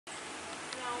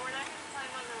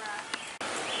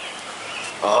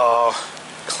Oh,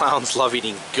 clowns love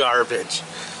eating garbage.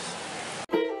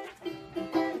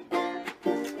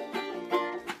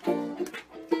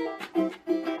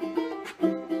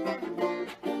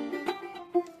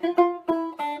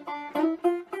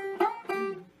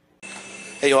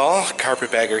 Hey y'all,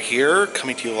 Carpetbagger here,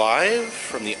 coming to you live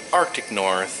from the Arctic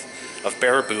North of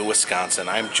Baraboo, Wisconsin.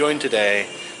 I'm joined today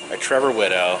by Trevor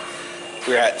Whittow.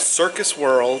 We're at Circus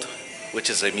World, which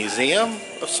is a museum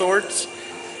of sorts.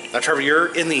 Now, Trevor,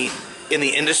 you're in the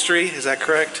industry, is that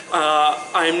correct?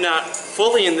 I'm not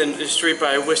fully in the industry, but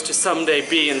I wish to someday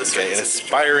be in the circus. An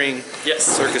aspiring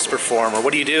circus performer.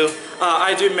 What do you do?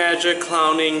 I do magic,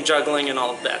 clowning, juggling, and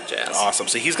all of that jazz. Awesome.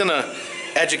 So he's gonna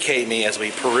educate me as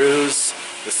we peruse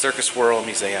the Circus World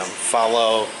Museum.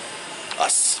 Follow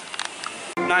us.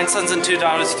 9 sons and 2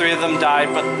 daughters, 3 of them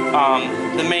died, but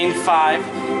the main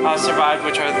 5 survived,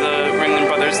 which are the Ringling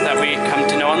Brothers that we come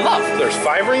to know and love. There's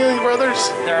 5 Ringling Brothers?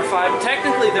 There are 5.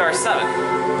 Technically, there are 7.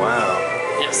 Wow.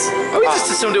 Yes. I always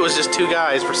just assumed it was just 2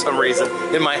 guys for some reason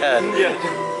in my head. Yeah.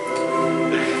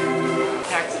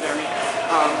 Taxidermy.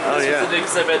 This was an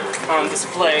exhibit on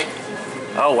display.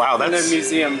 Oh wow, in a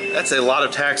museum. That's a lot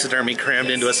of taxidermy crammed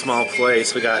into a small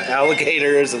place. We got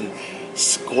alligators and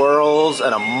squirrels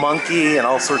and a monkey and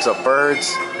all sorts of birds.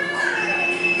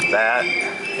 That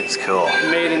is cool.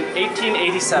 Made in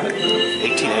 1887.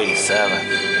 1887.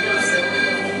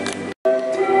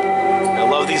 I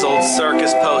love these old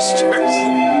circus posters.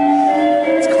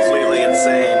 It's completely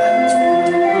insane.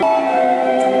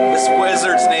 This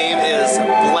wizard's name is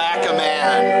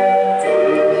Black-a-Man.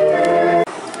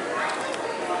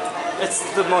 It's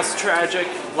the most tragic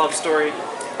love story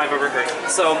I've ever heard.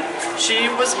 So, she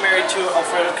was married to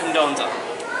Alfredo Condonza,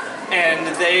 and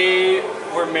they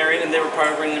were married and they were part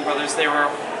of Ringling Brothers. They were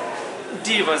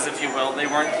divas, if you will. They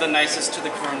weren't the nicest to the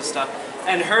crew and stuff.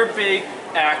 And her big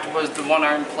act was the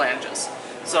one-armed planches.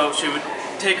 So she would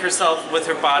take herself with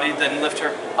her body, then lift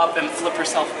her up and flip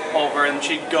herself over, and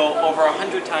she'd go over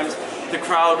 100 times. The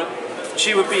crowd,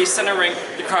 she would be center ring,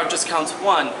 the crowd just counts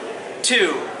 1,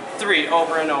 2, 3,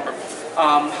 over and over.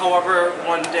 However,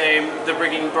 one day the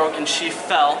rigging broke and she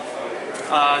fell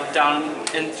down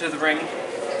into the ring.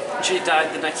 She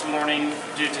died the next morning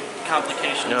due to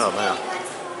complications. Oh, man.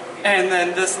 And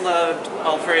then this left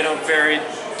Alfredo very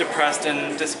depressed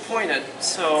and disappointed.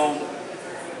 So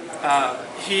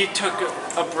he took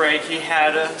a break. He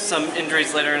had some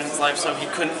injuries later in his life, so he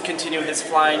couldn't continue his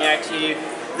flying act. He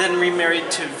then remarried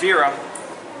to Vera,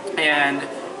 and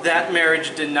that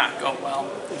marriage did not go well.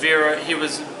 Vera, he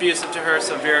was abusive to her,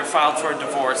 so Vera filed for a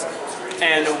divorce.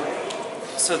 And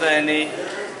so then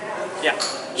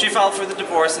she filed for the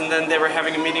divorce, and then they were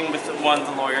having a meeting with one of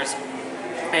the lawyers.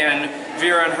 And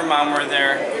Vera and her mom were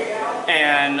there,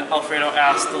 and Alfredo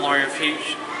asked the lawyer if he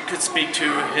could speak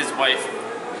to his wife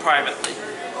privately.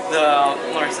 The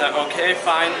lawyer said, okay,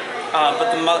 fine,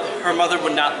 but her mother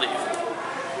would not leave.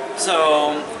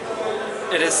 So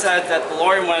it is said that the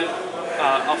lawyer went,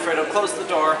 Alfredo closed the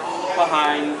door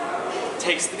behind,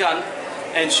 takes the gun,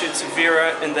 and shoots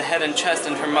Vera in the head and chest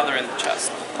and her mother in the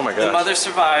chest. Oh my God. The mother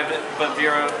survived, but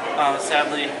Vera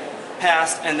sadly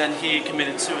passed, and then he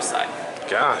committed suicide.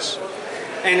 Gosh.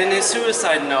 And in his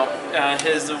suicide note,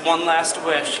 his one last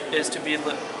wish is to be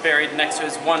buried next to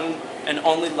his one and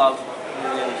only love,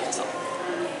 Lillian Mansell.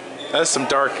 That is some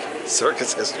dark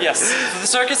circus history. Yes, the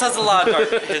circus has a lot of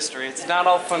dark history. It's not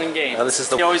all fun and games.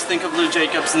 You always think of Lou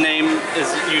Jacobs' name is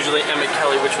usually Emmett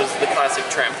Kelly, which was the classic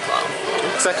tramp clown.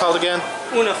 What's that called again?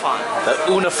 Unifon. The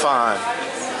Unifon.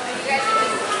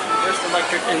 There's the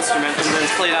electric instrument, and then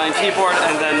it's played on a keyboard,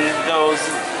 and then those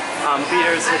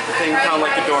beaters hit the thing kind of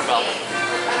like a doorbell.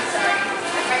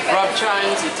 Rub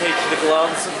chimes, you take the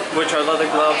gloves, which are leather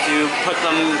gloves, you put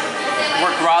them,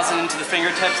 work rosin into the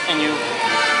fingertips, and you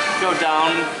go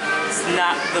down. It's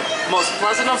not the most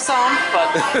pleasant of sound,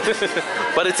 but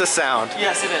but it's a sound.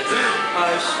 Yes, it is.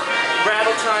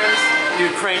 Rattle chimes, you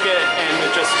crank it and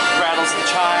it just rattles the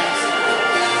chimes.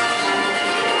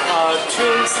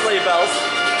 Tune sleigh bells.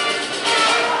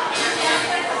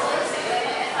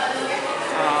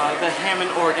 The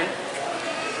Hammond organ.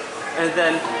 And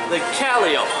then the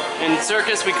calliope. In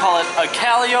circus we call it a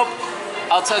calliope.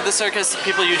 Outside the circus,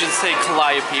 people usually say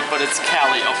calliope, but it's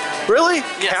calliope. Really?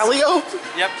 Yes. Calliope?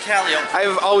 Yep, calliope.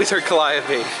 I've always heard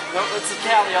calliope. Nope, it's a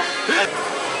calliope.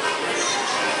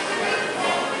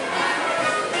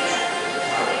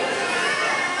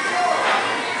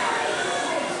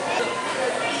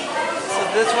 So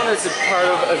this one is a part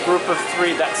of a group of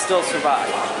 3 that still survive.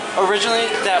 Originally,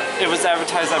 it was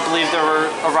advertised, I believe there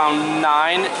were around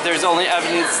 9. There's only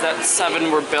evidence that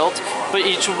 7 were built, but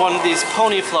each one of these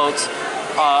pony floats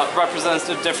represents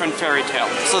a different fairy tale.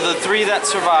 So the three that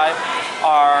survive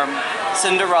are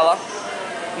Cinderella,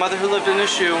 Mother Who Lived in a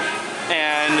Shoe,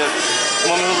 and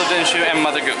Woman Who Lived in a Shoe, and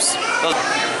Mother Goose.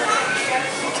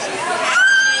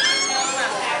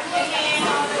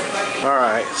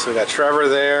 Alright, so we got Trevor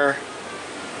there,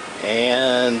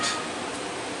 and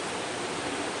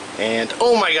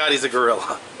oh my god, he's a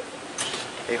gorilla.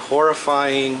 A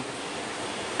horrifying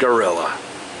gorilla.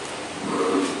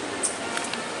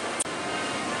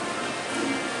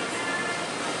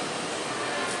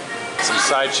 Some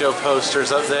sideshow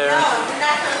posters up there.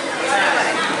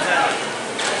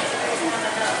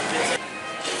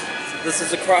 This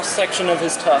is a cross-section of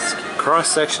his tusk.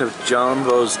 Cross-section of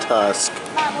Jumbo's tusk.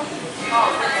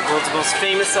 World's most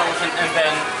famous elephant, and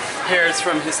then hairs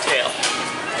from his tail.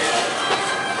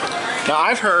 Now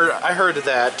I heard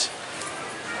that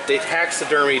they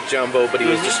taxidermied Jumbo, but he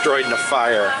was destroyed in a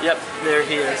fire. Yep, there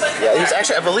he is. Yeah, he's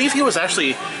actually, I believe he was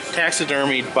actually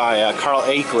taxidermied by Carl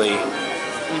Akeley,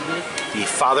 the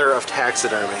father of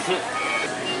taxidermy.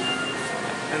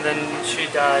 And then she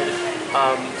died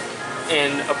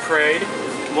in a parade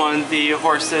when the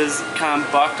horses kind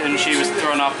of bucked and she was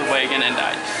thrown off the wagon and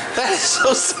died. That is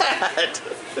so sad.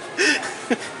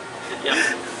 Yep.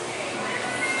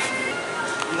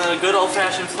 And then a good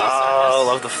old-fashioned flea circus. Oh,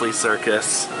 I love the flea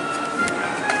circus.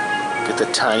 Get the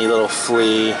tiny little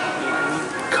flea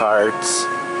carts.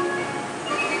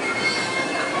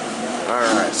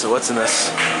 Alright, so what's in this?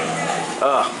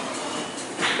 Oh,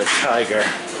 the tiger.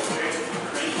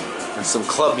 And some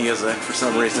club music for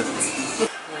some reason.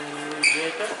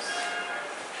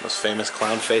 Most famous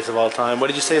clown face of all time. What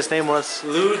did you say his name was?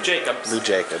 Lou Jacobs. Lou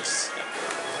Jacobs.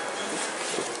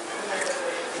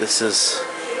 This is,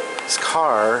 his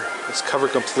car is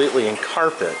covered completely in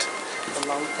carpet.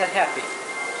 Belonged to Happy.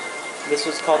 This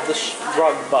was called the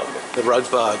rug bug. The rug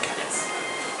bug. Yes.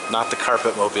 Not the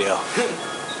carpet mobile.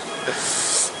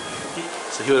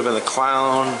 So he would have been the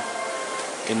clown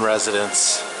in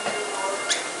residence.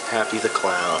 Happy the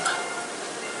clown.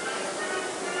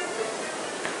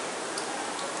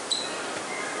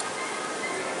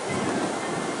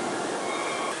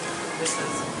 This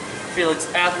is Felix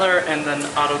Adler and then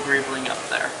Otto Griebling up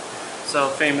there. So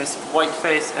famous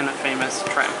whiteface and a famous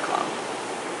tramp clown.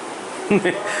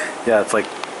 Yeah, it's like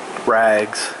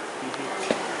rags.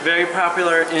 Very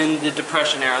popular in the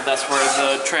Depression era. That's where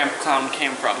the tramp clown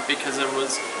came from because it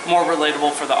was more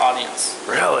relatable for the audience.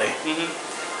 Really?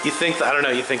 You think, I don't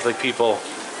know, you think like people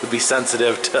would be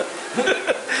sensitive to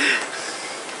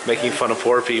making fun of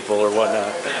poor people or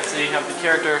whatnot. Yeah, so you have the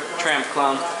character tramp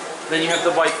clown. Then you have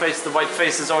the white face. The white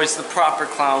face is always the proper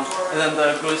clown. And then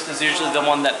the goose is usually the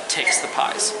one that takes the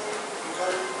pies.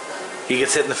 He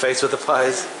gets hit in the face with the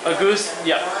pies? A goose,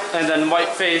 yeah. And then white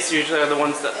face usually are the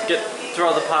ones that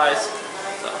throw the pies.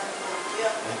 So.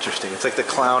 Interesting. It's like the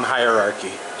clown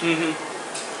hierarchy.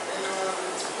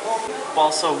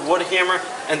 Also wood hammer,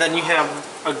 and then you have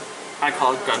I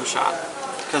call it gunshot,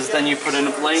 because then you put in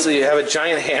a blank. So you have a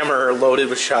giant hammer loaded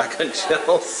with shotgun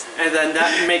shells. And then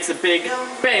that makes a big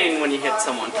bang when you hit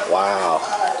someone. Wow.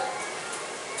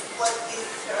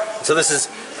 So this is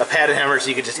a padded hammer, so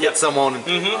you could just hit someone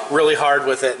really hard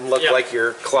with it and look like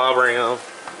you're clobbering them.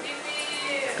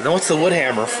 And then what's the wood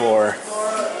hammer for?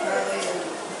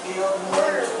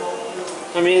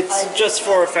 I mean, it's just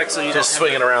for effect, so you just don't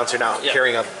swinging around, so you're not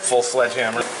carrying a full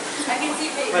sledgehammer.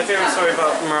 My favorite story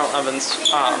about Merle Evans,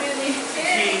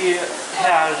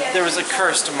 there was a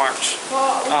curse to March.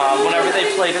 Whenever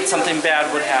they played it, something bad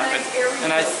would happen.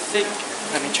 And I think,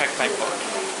 let me check my book.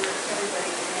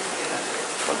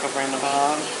 Book of Random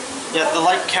Bob. Yeah, the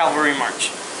Light Cavalry March.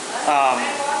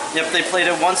 Yep, they played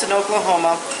it once in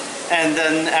Oklahoma, and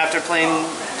then after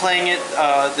playing it,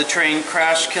 the train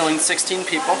crashed, killing 16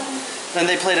 people. Then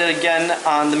they played it again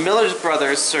on the Miller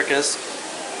Brothers Circus,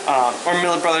 or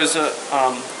Miller Brothers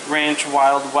Ranch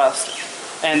Wild West,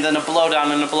 and then a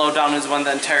blowdown, and a blowdown is when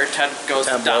the entire tent goes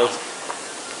down.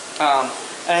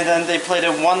 And then they played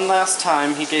it one last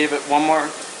time, he gave it one more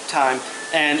time,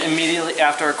 and immediately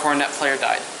after a cornet player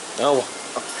died. Oh.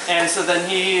 And so then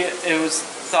it was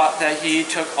thought that he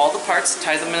took all the parts,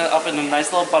 tied them up in a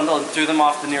nice little bundle, and threw them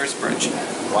off the nearest bridge.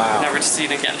 Wow. Never to see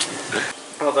it again.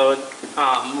 Although,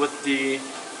 with the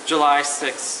July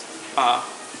 6th,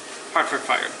 Hartford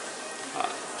fired.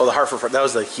 Oh, the Hartford, that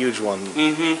was the huge one.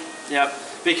 Yep.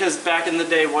 Because back in the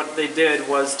day, what they did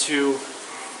was to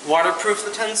waterproof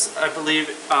the tents. I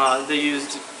believe they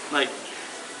used like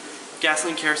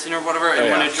gasoline, kerosene, or whatever,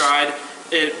 and when it dried,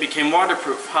 it became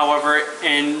waterproof. However,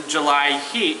 in July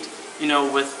heat, you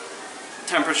know, with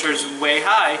temperatures way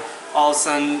high, all of a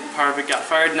sudden part of it got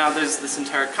fired. Now there's this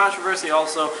entire controversy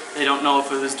also. They don't know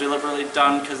if it was deliberately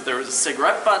done because there was a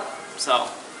cigarette butt. So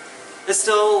it's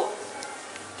still...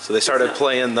 So they started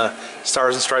playing the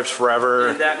Stars and Stripes Forever.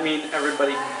 And that means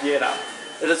everybody get out.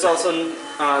 It is also,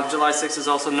 July 6th is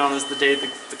also known as the day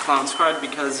the clowns cried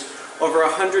because over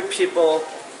 100 people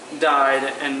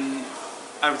died, and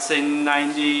I would say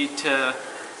 90 to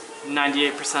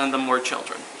 98% of them were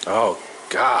children. Oh,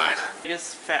 God.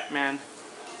 Biggest fat man.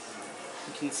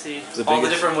 You can see The all the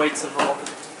biggest- different weights of all.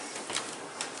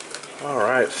 All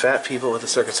right, fat people with the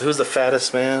circus. Who's the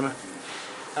fattest man?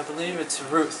 I believe it's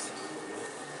Ruth.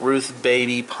 Ruth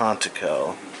Beatty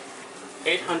Pontico.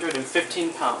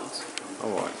 815 pounds. Oh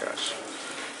my gosh.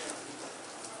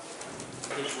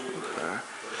 Okay.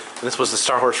 And this was the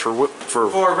Star Horse for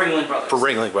Ringling Brothers. For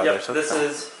Ringling Brothers. Yep, this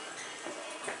is...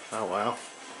 Oh wow.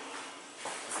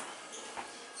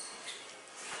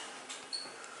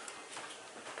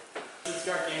 This is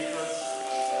Gargantua.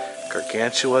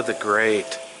 Gargantua the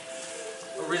Great.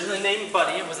 Originally named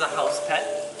Buddy, it was a house pet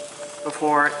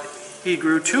before he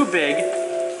grew too big.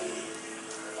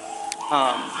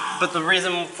 But the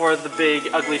reason for the big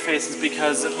ugly face is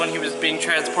because when he was being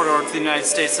transported over to the United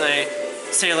States, a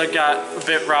sailor got a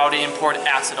bit rowdy and poured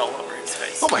acid all over his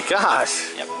face. Oh my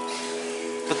gosh. Yep.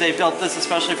 But they built this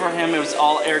especially for him. It was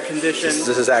all air conditioned.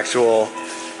 This is actual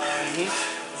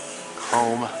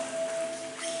home.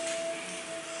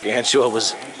 Gargantua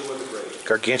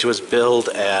was billed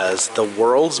as the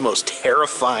world's most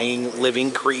terrifying living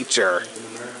creature.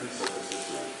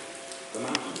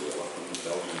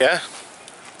 Yeah?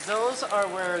 Those are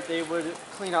where they would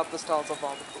clean out the stalls of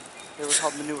all the food. They were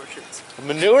called manure chutes.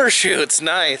 Manure chutes,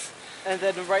 nice. And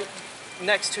then right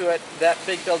next to it, that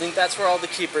big building, that's where all the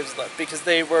keepers lived because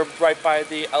they were right by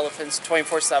the elephants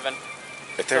 24/7.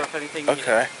 Right there. So if anything needed.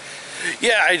 Okay.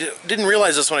 Yeah, I didn't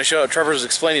realize this when I showed up. Trevor was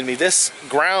explaining to me. This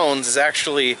grounds is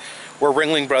actually where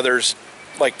Ringling Brothers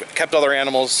kept all their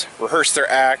animals, rehearsed their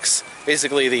acts,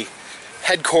 basically the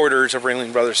headquarters of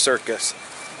Ringling Brothers Circus.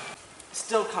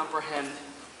 Still comprehend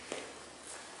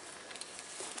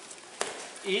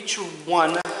each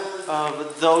one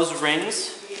of those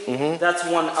rings, that's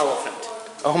one elephant.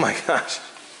 Oh my gosh.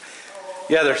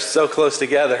 Yeah, they're so close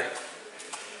together.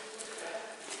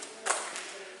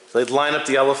 So they'd line up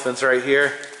the elephants right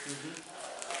here.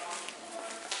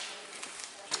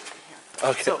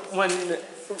 Okay. So when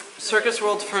Circus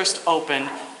World first opened,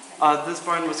 this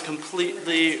barn was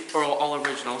completely all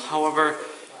original. However,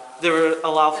 there were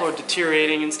allow for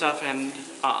deteriorating and stuff, and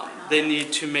they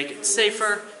need to make it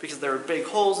safer because there were big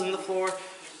holes in the floor.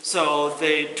 So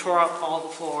they tore out all the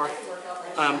floor,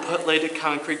 laid it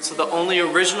concrete. So the only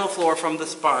original floor from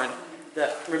this barn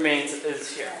that remains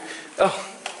is here. Oh,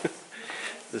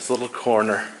 this little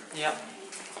corner. Yep.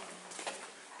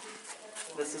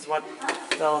 This is what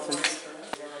the elephants.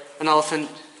 An elephant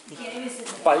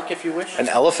bike, if you wish. An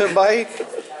elephant bike?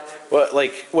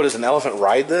 What does an elephant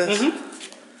ride this?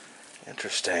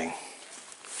 Interesting.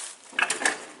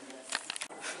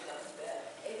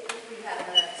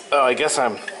 Oh, I guess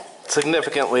I'm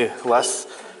significantly less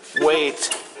weight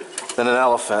than an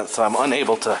elephant, so I'm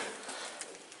unable to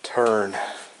turn.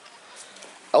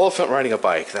 Elephant riding a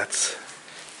bike, that's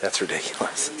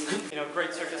ridiculous. You know,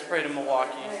 Great Circus Parade in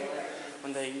Milwaukee,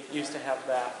 when they used to have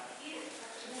that.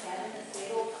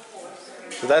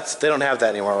 So they don't have that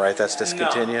anymore, right? That's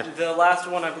discontinued? No, the last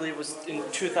one I believe was in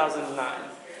 2009.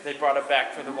 They brought it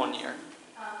back for the 1 year.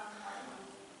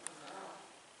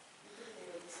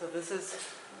 So this is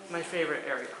my favorite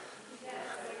area.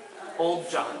 Old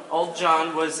John. Old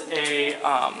John was a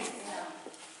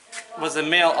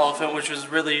male elephant, which was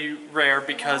really rare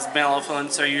because male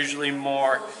elephants are usually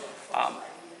more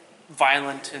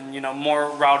violent and more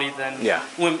rowdy than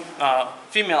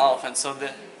female elephants. So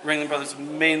the Ringling Brothers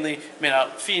mainly made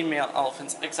out female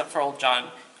elephants, except for Old John.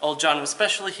 Old John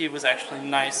especially, he was actually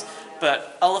nice,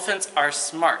 but elephants are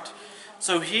smart.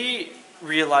 So he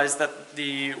realized that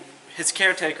his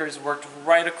caretakers worked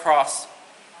right across,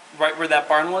 right where that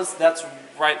barn was. That's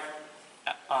right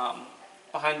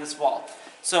behind this wall.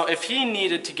 So if he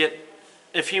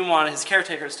wanted his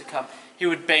caretakers to come, he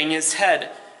would bang his head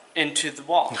into the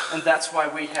wall. And that's why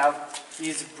we have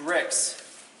these bricks.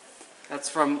 That's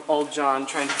from Old John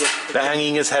trying to get...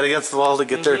 Banging his head against the wall to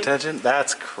get their attention?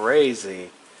 That's crazy.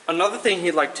 Another thing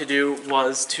he'd like to do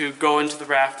was to go into the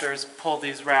rafters, pull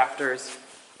these rafters,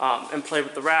 and play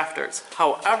with the rafters.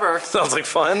 However... Sounds like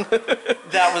fun.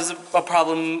 that was a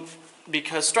problem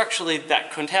because structurally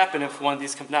that couldn't happen if one of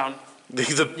these come down.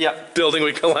 The building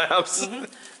would collapse.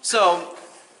 So,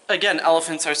 again,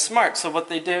 elephants are smart. So what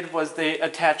they did was they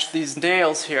attached these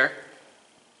nails here,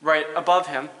 right above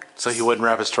him, So he wouldn't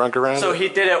wrap his trunk around So it? he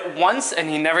did it once and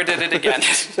he never did it again.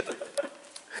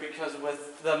 Because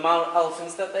with the amount of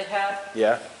elephants that they had,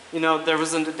 Yeah. you know, there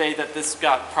wasn't a day that this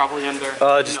got probably under.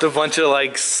 Just a bunch of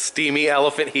like steamy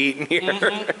elephant heat in here.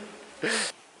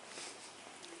 Mm-hmm.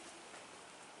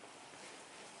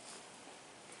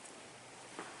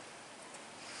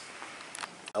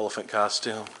 Elephant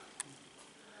costume.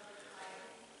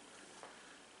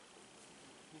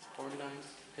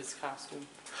 His costume.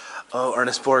 Oh,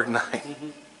 Ernest Borgnine.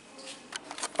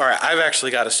 Mm-hmm. All right, I've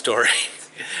actually got a story.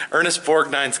 Ernest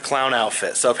Borgnine's clown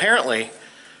outfit. So apparently,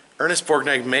 Ernest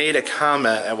Borgnine made a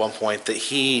comment at one point that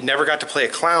he never got to play a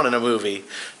clown in a movie.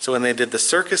 So when they did the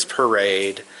circus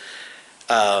parade,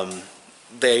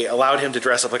 they allowed him to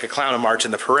dress up like a clown and march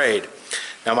in the parade.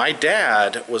 Now, my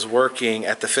dad was working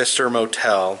at the Pfister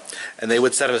Motel, and they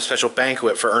would set up a special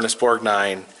banquet for Ernest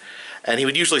Borgnine, and he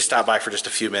would usually stop by for just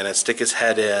a few minutes, stick his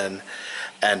head in,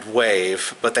 and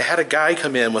wave. But they had a guy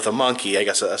come in with a monkey, I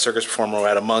guess a circus performer who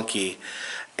had a monkey,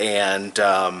 and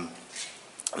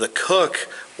the cook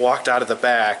walked out of the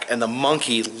back, and the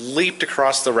monkey leaped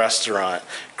across the restaurant,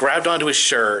 grabbed onto his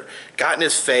shirt, got in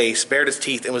his face, bared his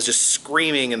teeth, and was just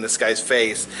screaming in this guy's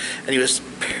face. And he was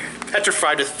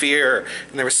petrified with fear,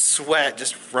 and there was sweat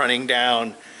just running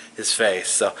down his face.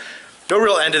 So, no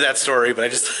real end to that story, but I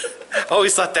just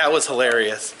always thought that was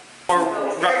hilarious. Or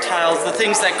reptiles, the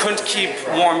things that couldn't keep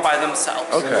warm by themselves.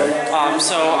 Okay.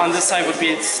 So on this side would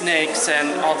be snakes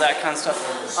and all that kind of stuff.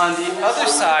 On the other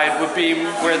side would be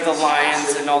where the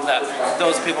lions and all that,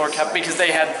 those people were kept because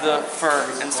they had the fur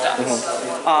and stuff.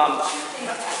 Mm-hmm.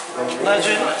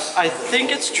 Legend, I think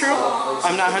it's true.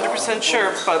 I'm not 100%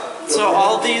 sure, but so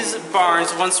all these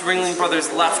barns, once Ringling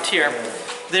Brothers left here,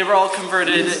 they were all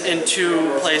converted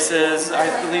into places. I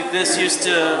believe this used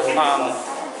to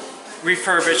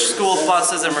refurbish school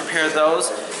buses and repair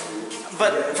those.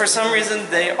 But for some reason,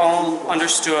 they all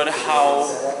understood how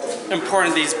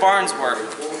important these barns were.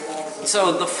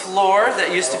 So the floor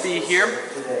that used to be here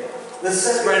is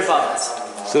right above us.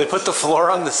 So they put the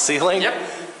floor on the ceiling? Yep.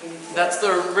 That's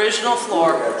the original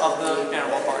floor of the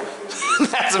animal barn.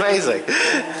 That's amazing.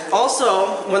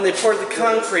 Also, when they poured the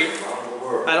concrete,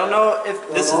 I don't know if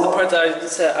this is the part that I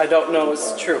said I don't know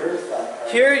is true.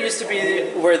 Here used to be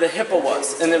where the hippo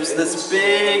was, and there was this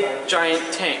big,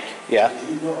 giant tank. Yeah.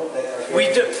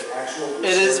 It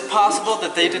is possible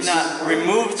that they did not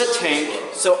remove the tank,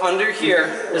 so under here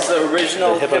is the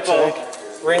original hippo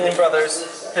Ringling Brothers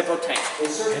hippo tank.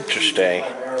 Interesting.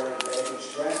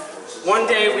 One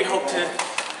day we hope to...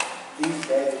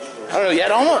 I don't know, yeah,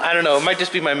 I don't know, it might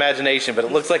just be my imagination, but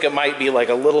it looks like it might be like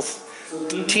a little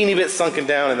teeny bit sunken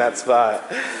down in that spot.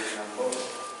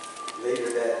 Later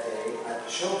that day, at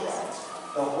the showgrounds,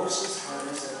 the horses'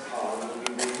 harness and collar would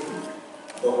be removed.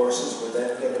 The horses were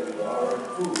then given water and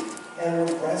food, and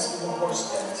would rest in the horse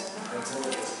pens until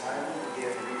it was time to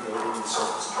begin reloading the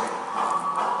circus train.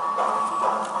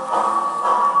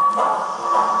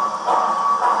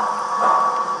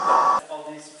 All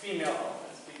these female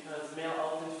elephants, because male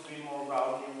elephants would be more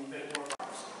rowdy and a bit more...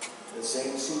 The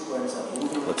same sequence of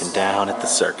moving Looking down at the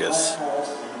circus.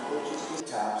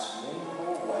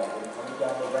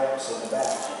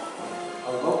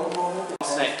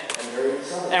 Snake.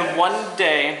 And one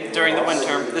day during the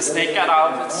winter, the snake got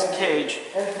out of its cage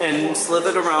and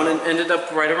slithered around and ended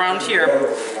up right around here.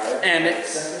 And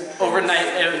overnight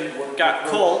it got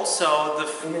cold, so the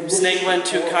snake went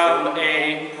to become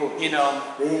a,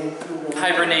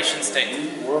 hibernation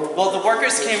state. Well, the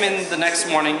workers came in the next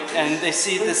morning and they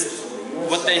see this,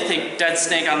 what they think, dead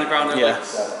snake on the ground. They're like,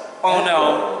 oh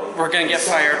no, we're gonna get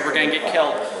fired, we're gonna get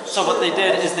killed. So what they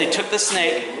did is they took the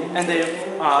snake and they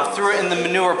threw it in the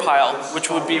manure pile, which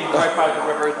would be right by the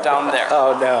river down there.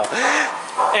 Oh no.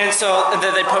 And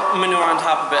then they put manure on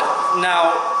top of it.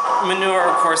 Now, manure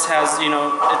of course has,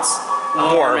 it's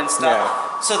warm and stuff.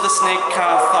 Yeah. So the snake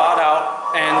kind of thawed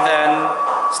out and then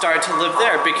started to live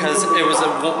there because it was a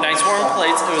nice warm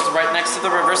place. It was right next to the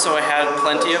river, so it had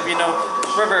plenty of,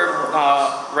 river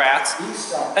rats.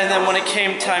 And then when it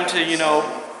came time to,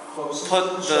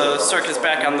 put the circus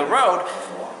back on the road,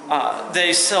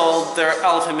 they sold their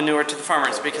elephant manure to the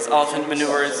farmers because elephant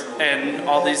manure is, and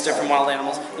all these different wild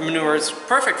animals, the manure is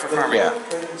perfect for farming. Yeah.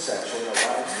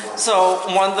 So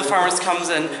one of the farmers comes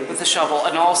in with a shovel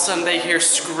and all of a sudden they hear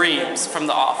screams from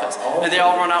the office. And they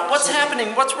all run out, what's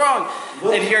happening, what's wrong?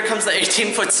 And here comes the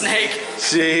 18-foot snake.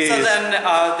 Jeez. So then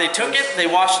they took it, they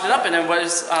washed it up, and it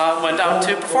went out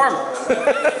to perform.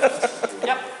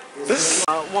 Yep.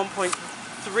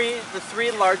 1.3, the three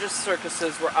largest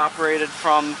circuses were operated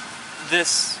from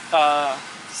this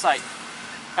site.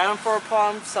 Adam Four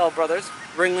Palm, Cell Brothers,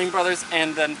 Ringling Brothers,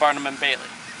 and then Barnum and Bailey.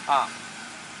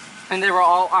 And they were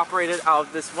all operated out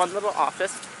of this one little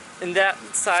office. And that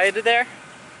side there,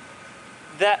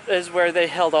 that is where they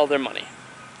held all their money.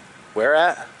 Where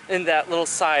at? In that little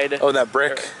side. Oh, that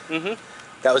brick? Mm-hmm.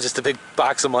 That was just a big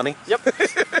box of money? Yep.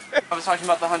 I was talking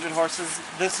about the 100 horses.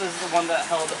 This is the one that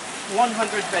held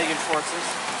 100 wagon horses.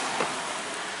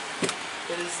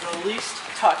 It is the least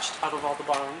touched out of all the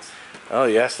barns. Oh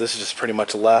yes, this is just pretty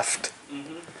much left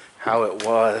how it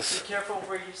was. Be careful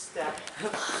where you step,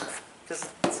 because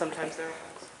sometimes there are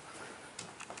holes.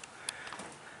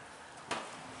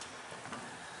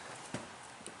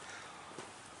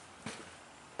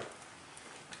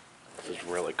 This is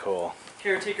really cool.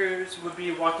 Caretakers would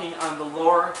be walking on the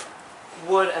lower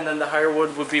wood, and then the higher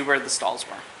wood would be where the stalls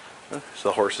were. So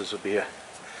the horses would be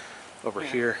over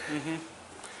here.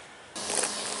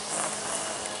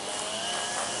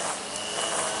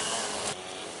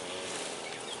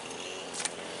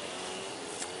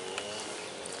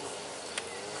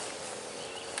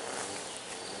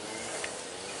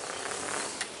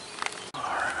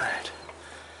 Alright.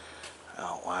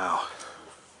 Oh wow.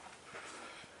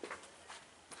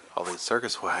 All these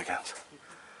circus wagons.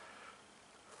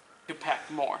 You pack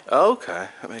more. Okay,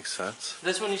 that makes sense.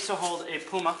 This one used to hold a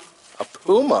puma. A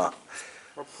puma?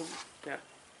 Or puma, yeah.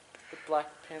 The black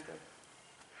panther.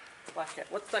 Black cat.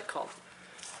 What's that called?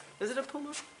 Is it a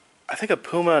puma? I think a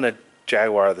puma and a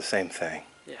jaguar are the same thing.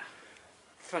 Yeah.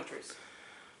 Countries.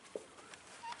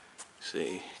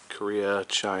 See, Korea,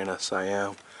 China,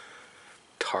 Siam,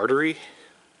 Tartary?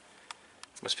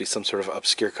 Must be some sort of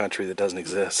obscure country that doesn't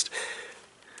exist.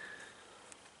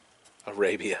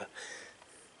 Arabia.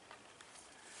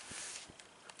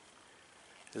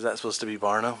 Is that supposed to be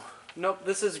Barnum? Nope,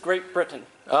 this is Great Britain.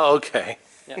 Oh, okay.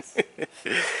 Yes.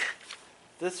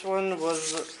 This one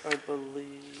was, I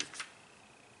believe...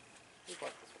 Who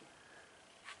bought this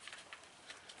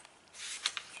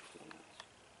one?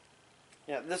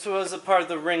 Yeah, this was a part of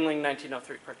the Ringling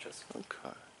 1903 purchase.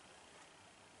 Okay.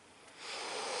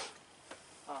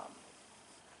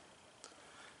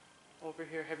 Over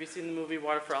here, have you seen the movie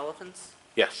Water for Elephants?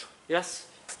 Yes. Yes.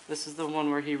 This is the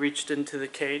one where he reached into the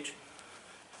cage.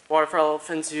 Water for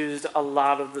Elephants used a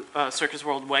lot of the Circus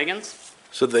World wagons.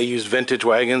 So they used vintage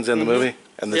wagons in the movie?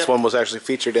 And this Yep. one was actually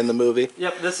featured in the movie?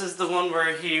 Yep, this is the one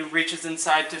where he reaches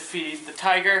inside to feed the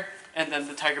tiger, and then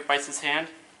the tiger bites his hand.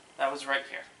 That was right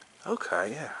here. Okay,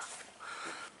 yeah.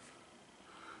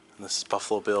 And this is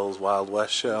Buffalo Bill's Wild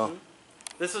West show.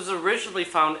 This was originally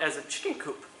found as a chicken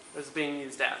coop. It was being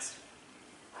used as.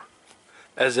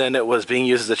 As in it was being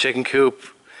used as a chicken coop,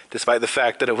 despite the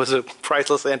fact that it was a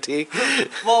priceless antique?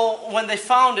 Well, when they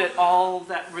found it, all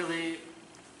that really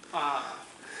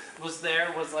was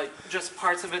there was like just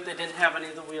parts of it. They didn't have any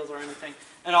of the wheels or anything.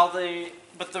 And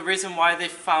but the reason why they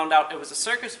found out it was a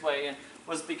circus wagon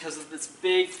was because of this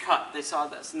big cut. They saw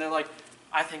this, and they're like,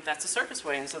 I think that's a circus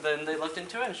wagon. So then they looked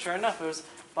into it, and sure enough, it was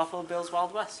Buffalo Bill's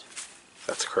Wild West.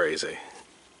 That's crazy.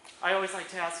 I always like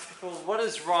to ask people, what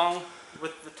is wrong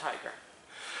with the tiger?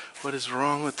 What is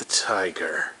wrong with the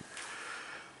tiger?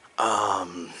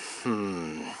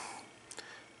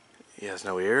 He has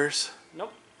no ears.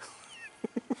 Nope.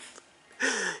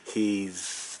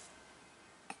 He's...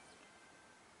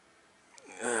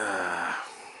 I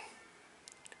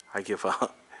give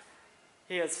up.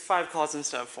 He has 5 claws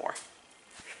instead of 4.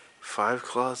 5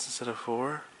 claws instead of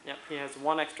 4? Yep, he has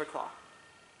 1 extra claw.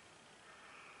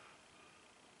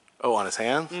 Oh, on his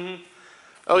hands?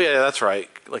 Oh yeah, that's right.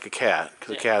 Like a cat.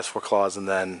 Because Yeah. a cat has 4 claws and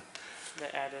then... They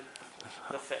added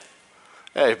the 5th.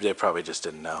 They probably just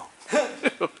didn't know.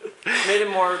 Made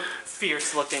him more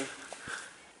fierce looking.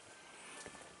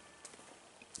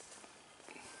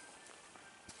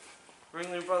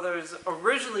 Ringling Brothers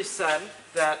originally said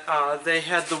that they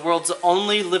had the world's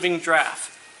only living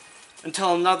giraffe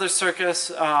until another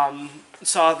circus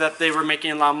saw that they were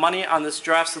making a lot of money on this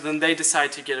giraffe, so then they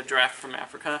decided to get a giraffe from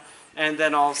Africa, and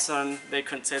then all of a sudden they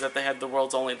couldn't say that they had the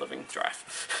world's only living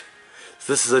giraffe.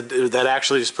 So this is that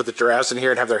actually just put the giraffes in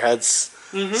here and have their heads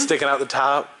sticking out the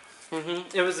top?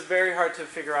 It was very hard to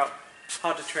figure out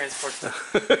how to transport them.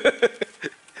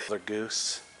 Another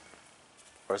goose.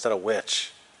 Or is that a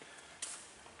witch?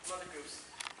 Mother goose.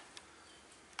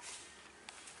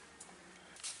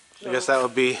 I guess that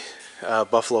would be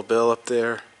Buffalo Bill up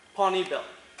there. Pawnee Bill.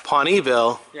 Pawnee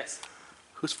Bill? Yes.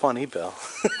 Who's Pawnee Bill?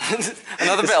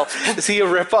 Another Bill. Is he a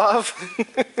ripoff?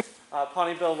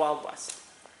 Pawnee Bill Wild West.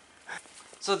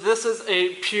 So this is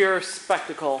a pure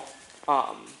spectacle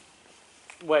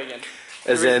wagon.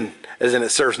 As in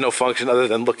it serves no function other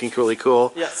than looking really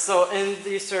cool? Yes, so in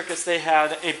the circus they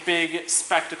had a big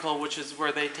spectacle, which is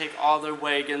where they take all their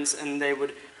wagons and they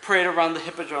would parade around the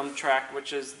hippodrome track,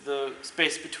 which is the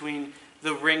space between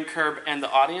the ring curb and the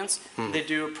audience. They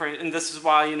do a parade, and this is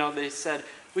why, you know, they said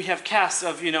we have casts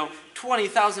of, you know,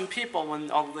 20,000 people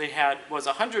when all they had was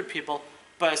 100 people.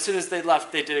 But as soon as they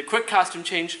left, they did a quick costume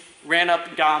change, ran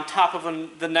up, got on top of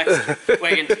the next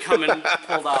wagon to come and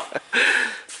pulled out.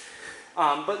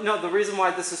 But no, the reason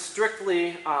why this is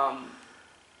strictly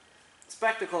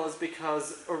spectacle is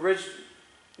because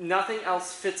nothing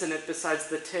else fits in it besides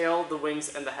the tail, the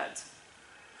wings, and the heads.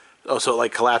 Oh, so it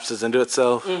like collapses into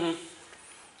itself? Mm-hmm.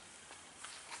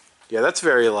 Yeah, that's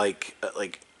very like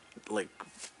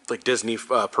Disney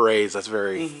parades. That's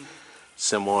very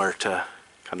similar to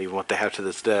kind of even what they have to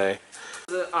this day.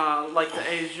 Like the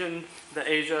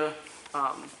Asia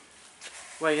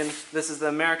wagon. This is the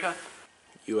America.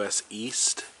 U.S.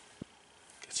 East.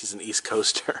 Guess he's an East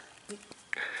Coaster.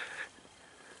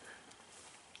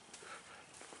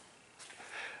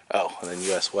 Oh, and then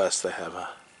U.S. West, they have a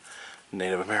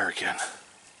Native American.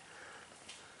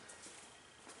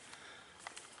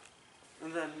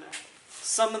 And then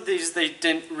some of these they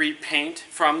didn't repaint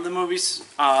from the movies,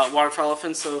 Waterfall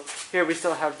Elephant. So here we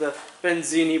still have the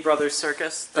Benzini Brothers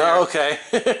Circus. There. Oh, okay.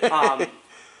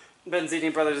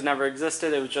 Benzini Brothers never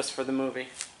existed. It was just for the movie.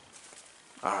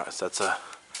 All right, so that's a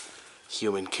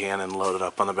human cannon loaded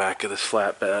up on the back of this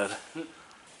flatbed.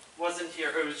 Wasn't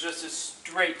here. It was just a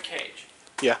straight cage.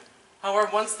 Yeah. However,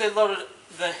 once they loaded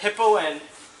the hippo in,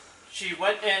 she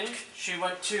went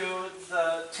to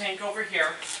the tank over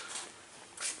here,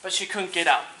 but she couldn't get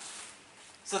out.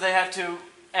 So they had to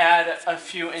add a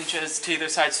few inches to either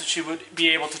side so she would be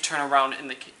able to turn around in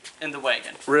the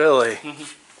wagon. Really?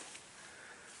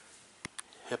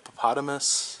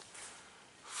 Hippopotamus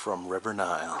from River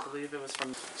Nile. I believe it was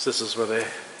from... So this is where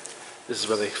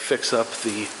they fix up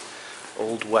the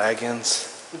old wagons.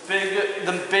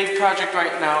 The big project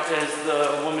right now is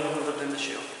the woman who lived in the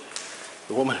shoe.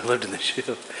 The woman who lived in the shoe.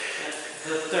 The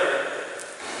third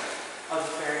of the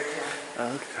fairy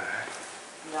tale. Okay.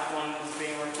 That one was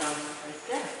being worked on right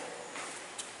there.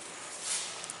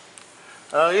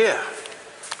 Oh yeah.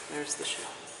 There's the shoe.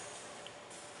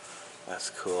 That's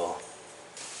cool.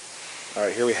 All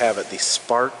right, here we have it, the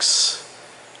Sparks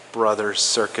Brothers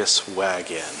Circus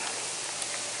wagon.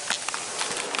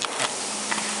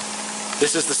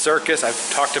 This is the circus.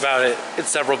 I've talked about it in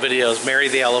several videos. Mary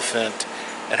the Elephant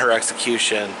and her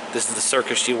execution. This is the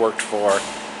circus she worked for.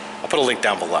 I'll put a link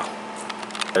down below.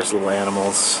 There's little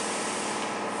animals.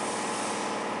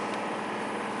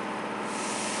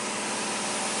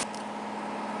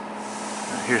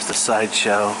 Here's the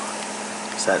sideshow.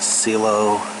 Is that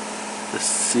CeeLo, the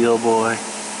seal boy?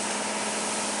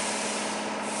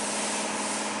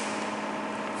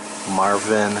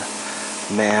 Marvin,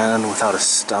 man without a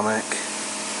stomach.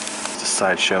 The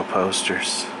sideshow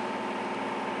posters.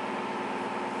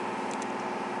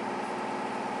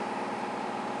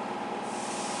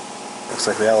 Looks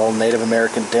like we got a little Native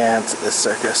American dance at this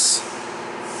circus.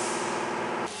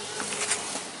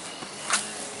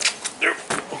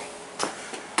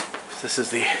 This is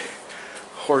the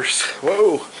horse.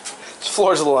 Whoa! This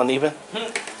floor's a little uneven.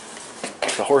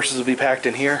 The horses will be packed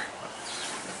in here.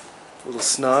 A little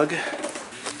snug.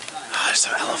 Oh, there's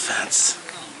some elephants.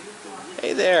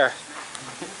 Hey there.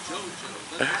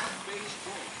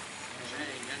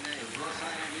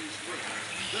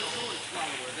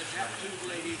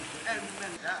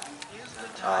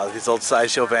 These old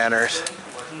sideshow banners.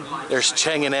 There's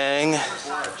Cheng and Eng.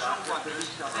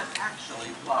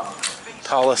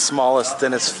 Tallest, smallest,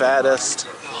 thinnest, fattest.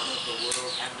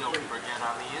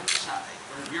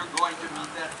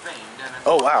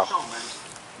 Oh wow.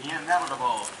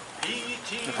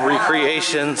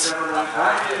 Recreations.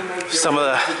 Some of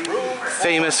the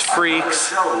famous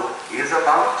freaks.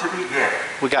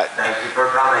 We got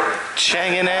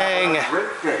Cheng and Eng,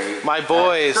 my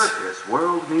boys.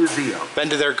 Been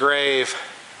to their grave.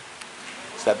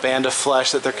 It's that band of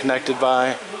flesh that they're connected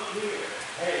by.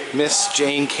 Miss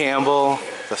Jane Campbell,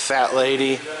 the fat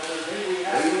lady.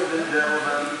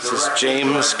 This is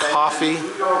James Coffey,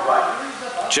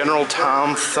 General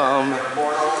Tom Thumb,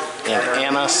 and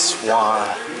Anna Swan.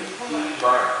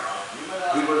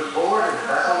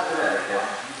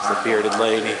 It's the bearded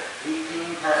lady.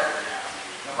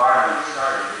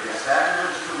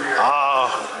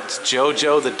 Oh, it's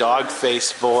Jojo the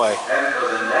dog-faced boy.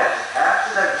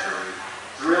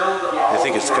 I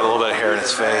think it's got a little bit of hair in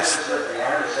its face.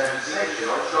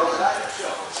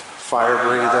 Fire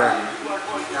breather.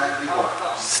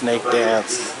 Snake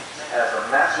dance. As a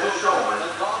master showman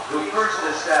who first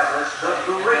established the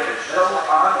greatest show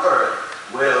on earth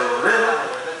will live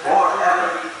forever.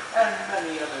 And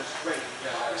many others great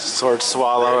Sword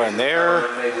Swallow, and there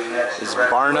is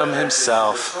Barnum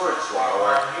himself. Sword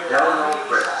Swallower, Delano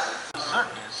Fritz.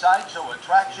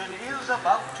 action is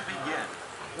about to begin.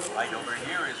 Right over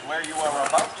here is where you are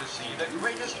about to see the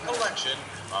greatest collection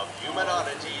of human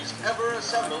oddities ever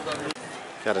assembled under...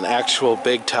 Got an actual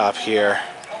big top here.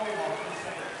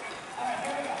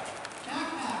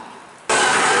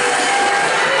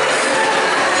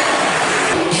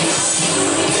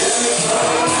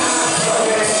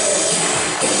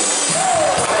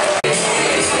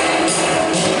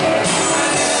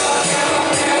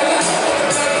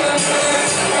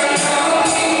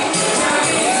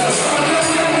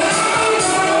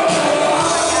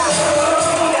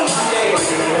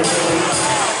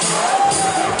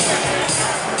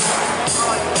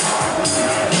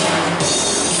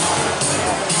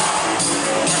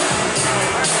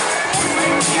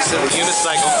 The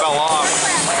unicycle fell off.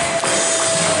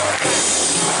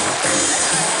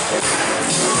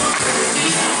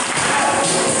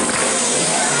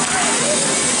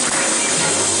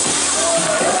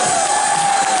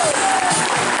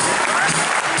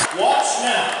 Watch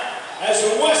now as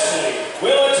Wesley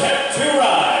will attempt to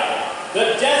ride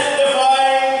the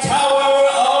death-defying Tower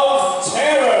of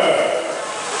Terror.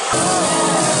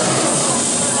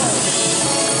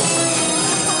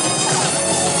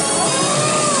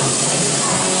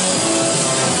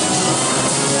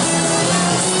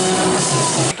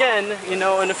 Again, you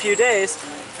know, in a few days,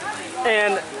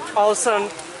 and all of a sudden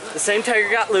the same tiger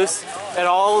got loose. It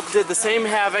all did the same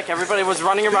havoc. Everybody was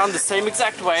running around the same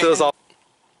exact way. So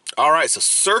all right, so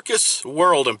Circus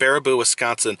World in Baraboo,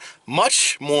 Wisconsin,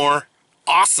 much more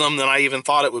awesome than I even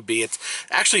thought it would be. It's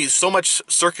actually so much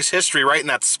circus history right in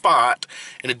that spot,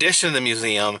 in addition to the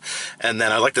museum. And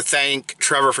then I'd like to thank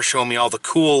Trevor for showing me all the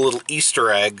cool little Easter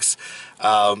eggs,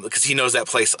 because he knows that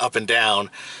place up and down.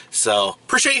 So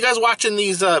appreciate you guys watching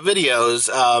these videos.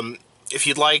 If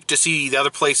you'd like to see the other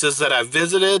places that I've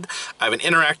visited, I have an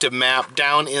interactive map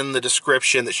down in the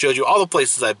description that shows you all the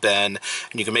places I've been,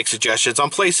 and you can make suggestions on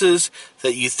places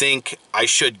that you think I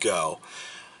should go.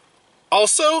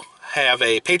 Also, have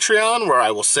a Patreon where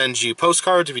I will send you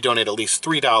postcards if you donate at least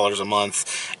 $3 a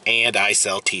month, and I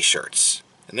sell t-shirts.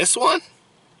 And this one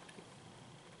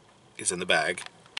is in the bag.